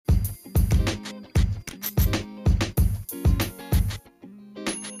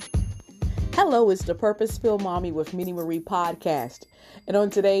Hello, it's the Purposeful Mommy with Minnie Marie podcast. And on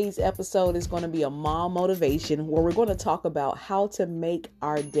today's episode is going to be a mom motivation where we're going to talk about how to make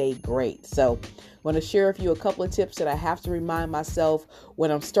our day great. So I'm going to share with you a couple of tips that I have to remind myself when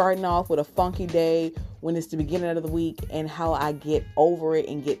I'm starting off with a funky day, when it's the beginning of the week, and how I get over it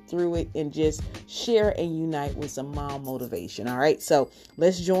and get through it and just share and unite with some mom motivation. All right, so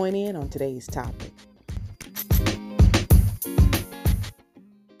let's join in on today's topic.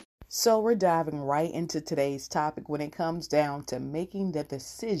 So we're diving right into today's topic when it comes down to making the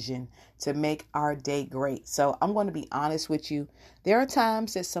decision to make our day great. So I'm going to be honest with you. There are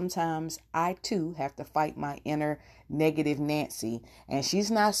times that sometimes I too have to fight my inner negative Nancy, and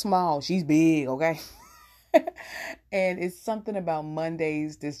she's not small, she's big, okay? And it's something about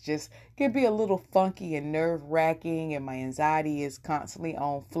Mondays that's just can be a little funky and nerve wracking, and my anxiety is constantly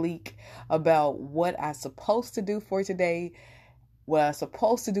on fleek about what I'm supposed to do for today, what I'm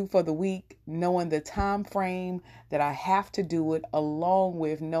supposed to do for the week, knowing the time frame that I have to do it, along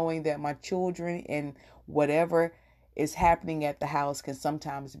with knowing that my children and whatever is happening at the house can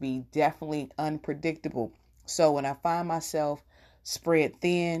sometimes be definitely unpredictable. So when I find myself spread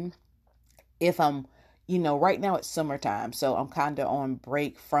thin, if I'm, right now it's summertime, so I'm kind of on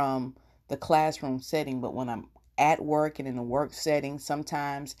break from the classroom setting, but when I'm at work and in a work setting,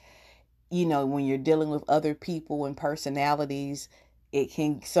 sometimes when you're dealing with other people and personalities, it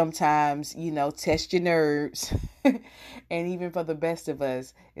can sometimes, test your nerves. And even for the best of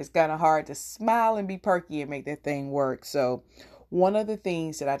us, it's kind of hard to smile and be perky and make that thing work. So one of the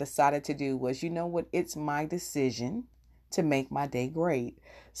things that I decided to do was, it's my decision to make my day great.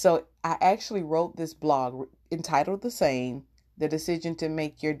 So I actually wrote this blog entitled the same, The Decision to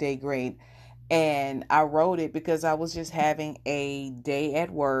Make Your Day Great. And I wrote it because I was just having a day at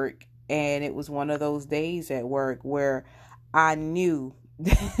work. And it was one of those days at work where I knew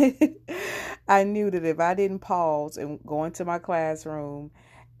that if I didn't pause and go into my classroom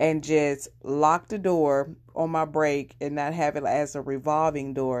and just lock the door on my break and not have it as a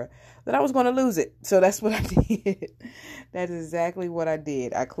revolving door, that I was going to lose it. So that's what I did. That is exactly what I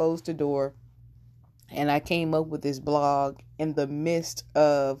did. I closed the door and I came up with this blog in the midst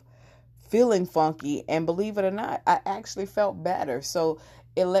of feeling funky, and believe it or not, I actually felt better. So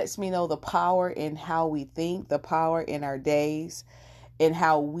it lets me know the power in how we think, the power in our days, and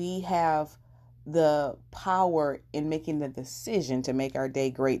how we have the power in making the decision to make our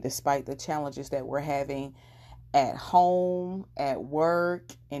day great despite the challenges that we're having at home, at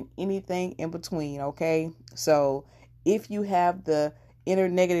work, and anything in between, okay? So if you have the inner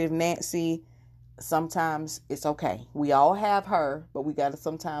negative Nancy, sometimes it's okay. We all have her, but we got to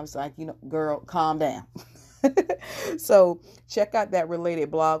sometimes girl, calm down. So check out that related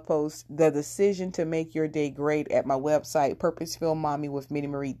blog post, The Decision to Make Your Day Great, at my website,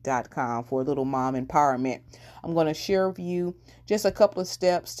 purposefulmommywithminnieMarie.com, for a little mom empowerment. I'm going to share with you just a couple of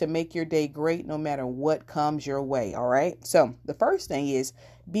steps to make your day great no matter what comes your way. All right. So the first thing is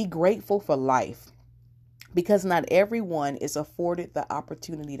be grateful for life, because not everyone is afforded the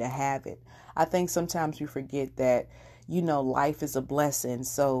opportunity to have it. I think sometimes we forget that, life is a blessing.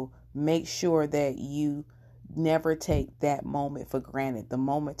 So make sure that you never take that moment for granted, the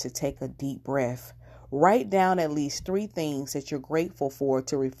moment to take a deep breath. Write down at least 3 things that you're grateful for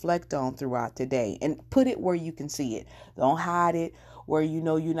to reflect on throughout the day, and put it where you can see it. Don't hide it where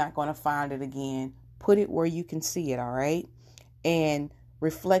you're not going to find it again. Put it where you can see it, all right? And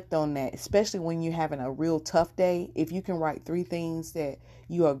reflect on that, especially when you're having a real tough day. If you can write 3 things that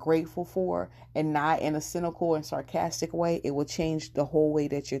you are grateful for, and not in a cynical and sarcastic way, it will change the whole way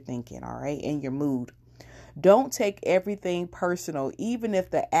that you're thinking, all right, and your mood. Don't take everything personal, even if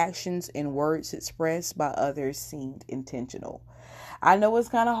the actions and words expressed by others seemed intentional. I know it's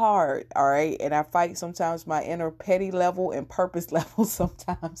kind of hard, all right? And I fight sometimes my inner petty level and purpose level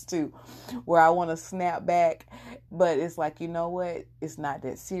sometimes too, where I want to snap back. But it's like, you know what? It's not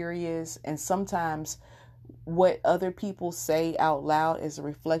that serious. And sometimes what other people say out loud is a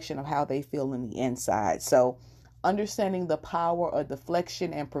reflection of how they feel in the inside. So understanding the power of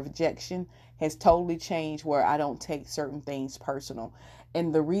deflection and projection has totally changed, where I don't take certain things personal.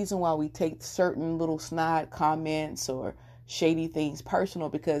 And the reason why we take certain little snide comments or shady things personal,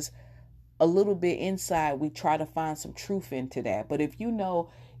 because a little bit inside we try to find some truth into that. But if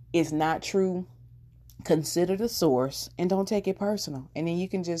it's not true, consider the source and don't take it personal. And then you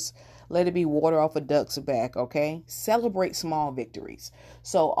can just let it be water off a duck's back, okay? Celebrate small victories.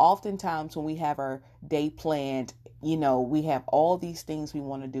 So oftentimes when we have our day planned, we have all these things we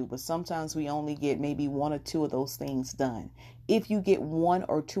want to do, but sometimes we only get maybe 1 or 2 of those things done. If you get 1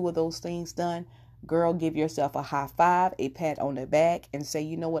 or 2 of those things done, girl, give yourself a high five, a pat on the back, and say,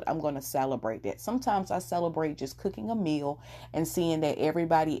 you know what, I'm going to celebrate that. Sometimes I celebrate just cooking a meal and seeing that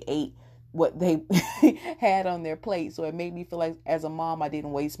everybody ate what they had on their plate. So it made me feel like as a mom, I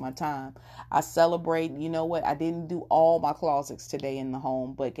didn't waste my time. I celebrate, you know what, I didn't do all my closets today in the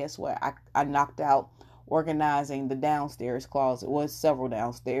home, but guess what? I knocked out organizing the downstairs closet. It was several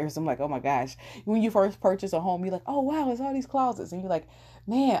downstairs. I'm like, oh my gosh. When you first purchase a home, you're like, oh wow, there's all these closets. And you're like,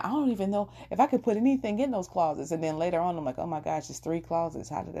 man, I don't even know if I could put anything in those closets. And then later on, I'm like, oh my gosh, it's 3 closets.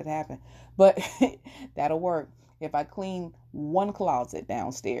 How did that happen? But that'll work. If I clean one closet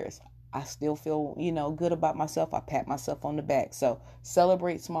downstairs, I still feel, good about myself. I pat myself on the back. So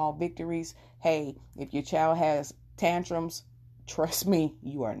celebrate small victories. Hey, if your child has tantrums, trust me,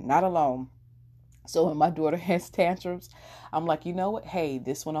 you are not alone. So when my daughter has tantrums, I'm like, you know what? Hey,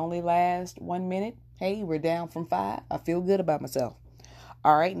 this one only lasts 1 minute. Hey, we're down from 5. I feel good about myself.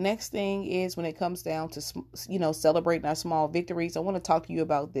 All right. Next thing is when it comes down to, celebrating our small victories. I want to talk to you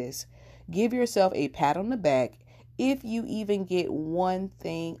about this. Give yourself a pat on the back if you even get one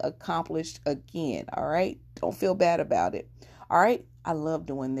thing accomplished again. All right. Don't feel bad about it. All right. I love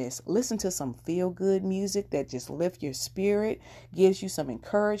doing this. Listen to some feel-good music that just lifts your spirit, gives you some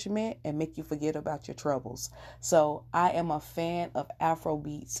encouragement, and make you forget about your troubles. So I am a fan of Afro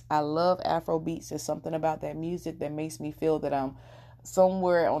beats. I love Afro beats. There's something about that music that makes me feel that I'm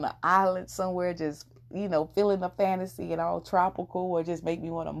somewhere on an island somewhere, just feeling a fantasy and all tropical, or just make me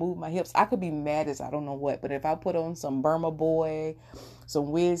want to move my hips. I could be mad as I don't know what, but if I put on some Burma Boy, some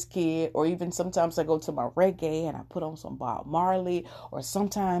Wizkid, or even sometimes I go to my reggae and I put on some Bob Marley, or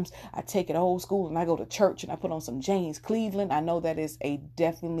sometimes I take it old school and I go to church and I put on some James Cleveland. I know that is a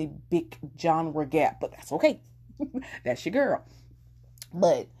definitely big genre gap, but that's okay. That's your girl.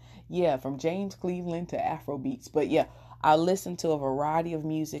 But yeah, from James Cleveland to Afro beats. But yeah, I listen to a variety of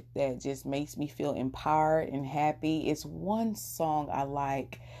music that just makes me feel empowered and happy. It's one song I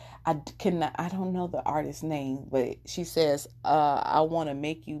like. I don't know the artist's name, but she says, I want to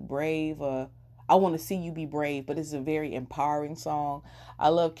make you brave, I want to see you be brave, but it's a very empowering song. I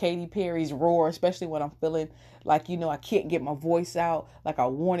love Katy Perry's Roar, especially when I'm feeling like, I can't get my voice out like I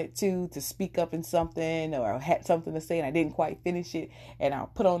wanted to speak up in something, or I had something to say and I didn't quite finish it. And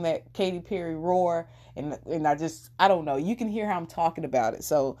I'll put on that Katy Perry Roar and I don't know. You can hear how I'm talking about it.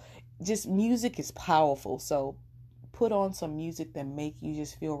 So just music is powerful. So put on some music that make you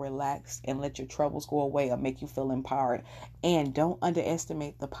just feel relaxed and let your troubles go away, or make you feel empowered. And don't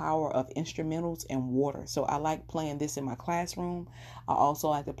underestimate the power of instrumentals and water. So I like playing this in my classroom. I also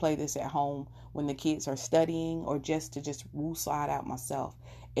like to play this at home when the kids are studying, or just to woo side out myself.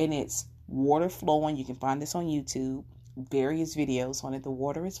 And it's water flowing. You can find this on YouTube, various videos on it. The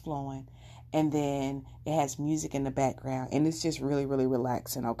water is flowing, and then it has music in the background, and it's just really, really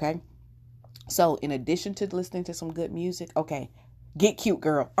relaxing. Okay. So in addition to listening to some good music, okay, get cute,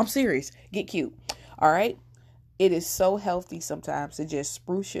 girl. I'm serious. Get cute. All right. It is so healthy sometimes to just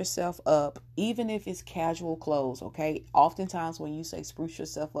spruce yourself up, even if it's casual clothes. Okay. Oftentimes when you say spruce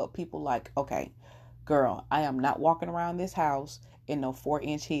yourself up, people like, okay, girl, I am not walking around this house in no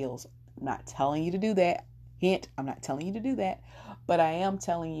 4-inch heels. I'm not telling you to do that. Hint, I'm not telling you to do that, but I am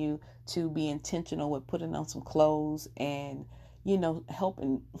telling you to be intentional with putting on some clothes and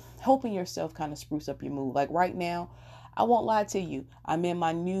helping yourself kind of spruce up your mood. Like right now, I won't lie to you. I'm in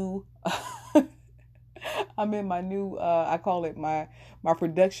my new, I call it my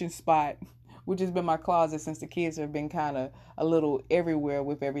production spot, which has been my closet since the kids have been kind of a little everywhere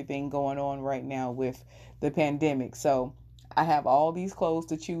with everything going on right now with the pandemic. So I have all these clothes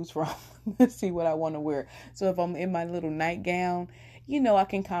to choose from to see what I want to wear. So if I'm in my little nightgown, I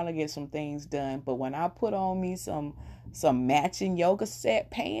can kind of get some things done. But when I put on me some matching yoga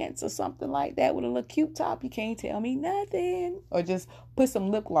set pants or something like that with a little cute top, you can't tell me nothing. Or just put some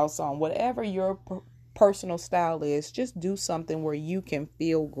lip gloss on. Whatever your personal style is, just do something where you can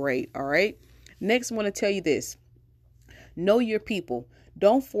feel great. All right. Next, I want to tell you this. Know your people.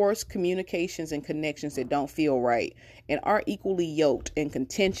 Don't force communications and connections that don't feel right and are equally yoked and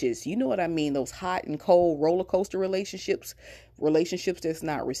contentious. You know what I mean? Those hot and cold roller coaster relationships that's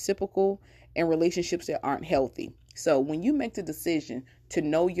not reciprocal, and relationships that aren't healthy. So when you make the decision to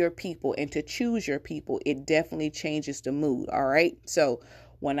know your people and to choose your people, it definitely changes the mood. All right. So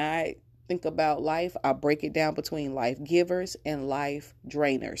when I think about life, I break it down between life givers and life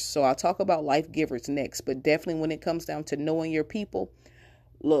drainers. So I'll talk about life givers next, but definitely when it comes down to knowing your people,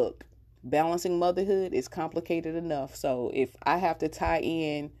 look, balancing motherhood is complicated enough. So if I have to tie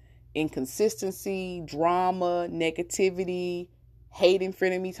in inconsistency, drama, negativity, hate in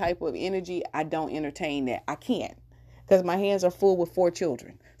front of me type of energy, I don't entertain that. I can't, because my hands are full with 4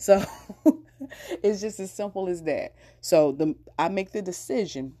 children. So It's just as simple as that. So I make the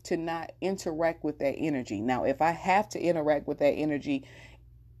decision to not interact with that energy. Now, if I have to interact with that energy,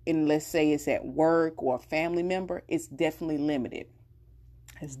 and let's say it's at work or a family member, it's definitely limited.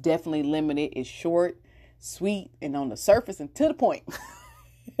 It's definitely limited. It's short, sweet, and on the surface and to the point.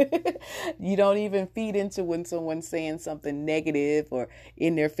 You don't even feed into when someone's saying something negative or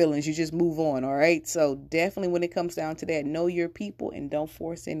in their feelings. You just move on. All right. So definitely when it comes down to that, know your people and don't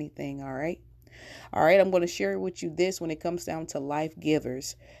force anything. All right. All right. I'm going to share with you this when it comes down to life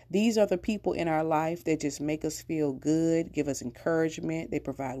givers. These are the people in our life that just make us feel good, give us encouragement. They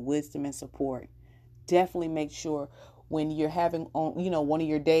provide wisdom and support. Definitely make sure when you're having on, one of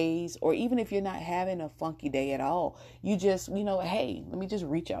your days, or even if you're not having a funky day at all, you just, hey, let me just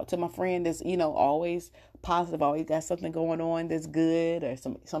reach out to my friend that's, always positive, always got something going on that's good or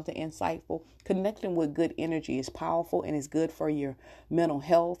something insightful. Connecting with good energy is powerful and is good for your mental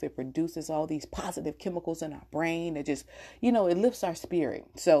health. It produces all these positive chemicals in our brain. It just, it lifts our spirit.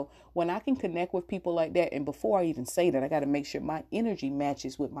 So when I can connect with people like that, and before I even say that, I got to make sure my energy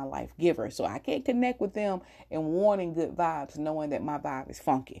matches with my life giver. So I can't connect with them and wanting good vibes, knowing that my vibe is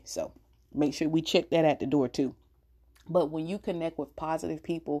funky. So make sure we check that at the door too. But when you connect with positive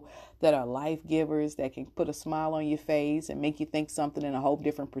people that are life givers, that can put a smile on your face and make you think something in a whole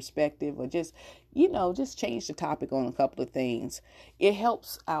different perspective, or just, just change the topic on a couple of things, it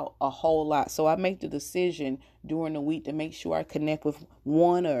helps out a whole lot. So I make the decision during the week to make sure I connect with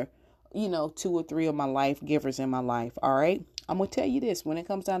one or, two or three of my life givers in my life. All right. I'm going to tell you this, when it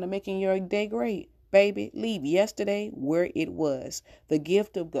comes down to making your day great, baby, leave yesterday where it was. The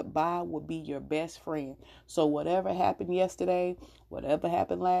gift of goodbye will be your best friend. So whatever happened yesterday, whatever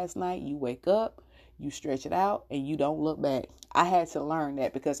happened last night, you wake up, you stretch it out, and you don't look back. I had to learn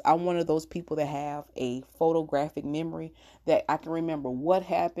that because I'm one of those people that have a photographic memory, that I can remember what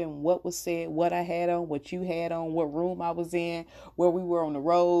happened, what was said, what I had on, what you had on, what room I was in, where we were on the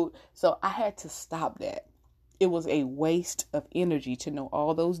road. So I had to stop that. It was a waste of energy to know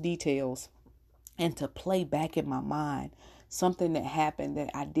all those details and to play back in my mind something that happened that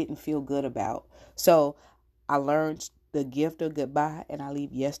I didn't feel good about. So I learned the gift of goodbye, and I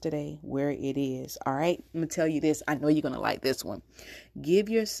leave yesterday where it is. All right. I'm going to tell you this. I know you're going to like this one. Give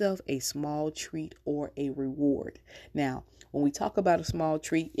yourself a small treat or a reward. Now, when we talk about a small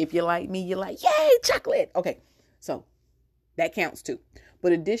treat, if you're like me, you're like, yay, chocolate. Okay. So that counts too.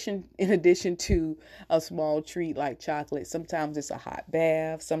 But in addition to a small treat like chocolate, sometimes it's a hot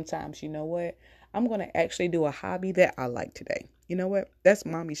bath. Sometimes, you know what? I'm going to actually do a hobby that I like today. You know what? That's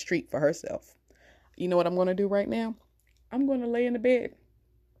mommy's treat for herself. You know what I'm going to do right now? I'm going to lay in the bed.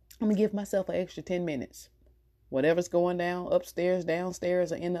 I'm going to give myself an extra 10 minutes. Whatever's going down upstairs,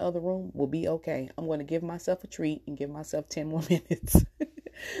 downstairs, or in the other room will be okay. I'm going to give myself a treat and give myself 10 more minutes.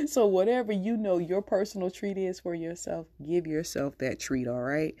 So whatever your personal treat is for yourself, give yourself that treat, all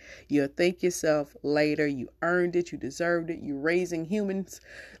right? You'll thank yourself later. You earned it. You deserved it. You're raising humans,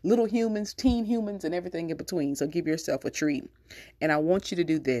 little humans, teen humans, and everything in between. So give yourself a treat. And I want you to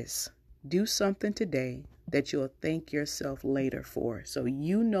do this. Do something today that you'll thank yourself later for. So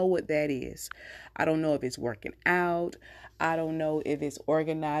you know what that is. I don't know if it's working out. I don't know if it's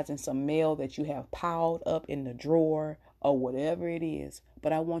organizing some mail that you have piled up in the drawer or whatever it is.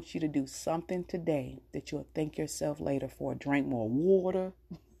 But I want you to do something today that you'll thank yourself later for. Drink more water.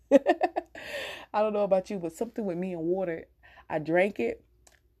 I don't know about you, but something with me and water, I drank it,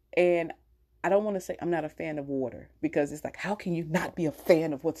 and I don't want to say I'm not a fan of water, because it's like, how can you not be a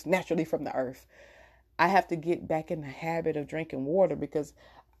fan of what's naturally from the earth? I have to get back in the habit of drinking water because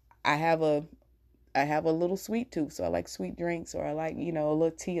I have a little sweet tooth. So I like sweet drinks, or I like, a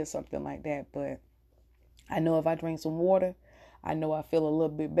little tea or something like that. But I know if I drink some water, I know I feel a little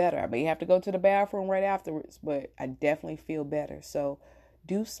bit better. I may have to go to the bathroom right afterwards, but I definitely feel better. So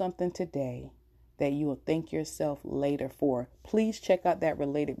do something today that you will thank yourself later for. Please check out that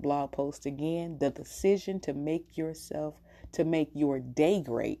related blog post again, The Decision to Make Your Day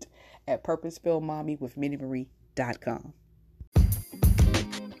Great, at purposefulmommywithminniemarie.com.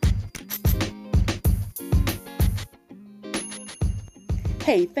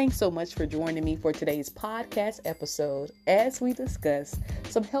 Hey, thanks so much for joining me for today's podcast episode as we discuss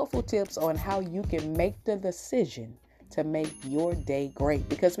some helpful tips on how you can make the decision to make your day great.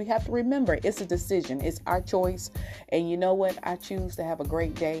 Because we have to remember, it's a decision. It's our choice. And you know what? I choose to have a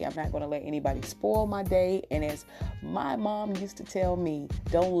great day. I'm not going to let anybody spoil my day. And as my mom used to tell me,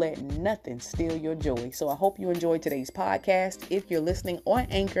 don't let nothing steal your joy. So I hope you enjoyed today's podcast. If you're listening on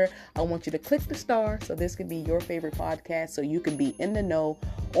Anchor, I want you to click the star so this can be your favorite podcast so you can be in the know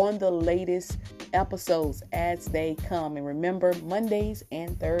on the latest episodes as they come. And remember, Mondays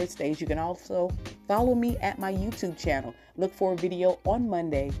and Thursdays, you can also follow me at my YouTube channel. Look for a video on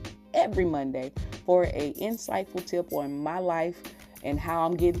Monday, every Monday, for a insightful tip on my life and how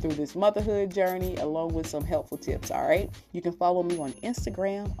I'm getting through this motherhood journey, along with some helpful tips. All right. You can follow me on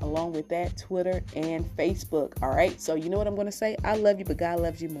Instagram, along with that, Twitter and Facebook. All right. So you know what I'm going to say? I love you, but God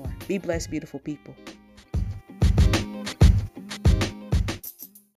loves you more. Be blessed, beautiful people.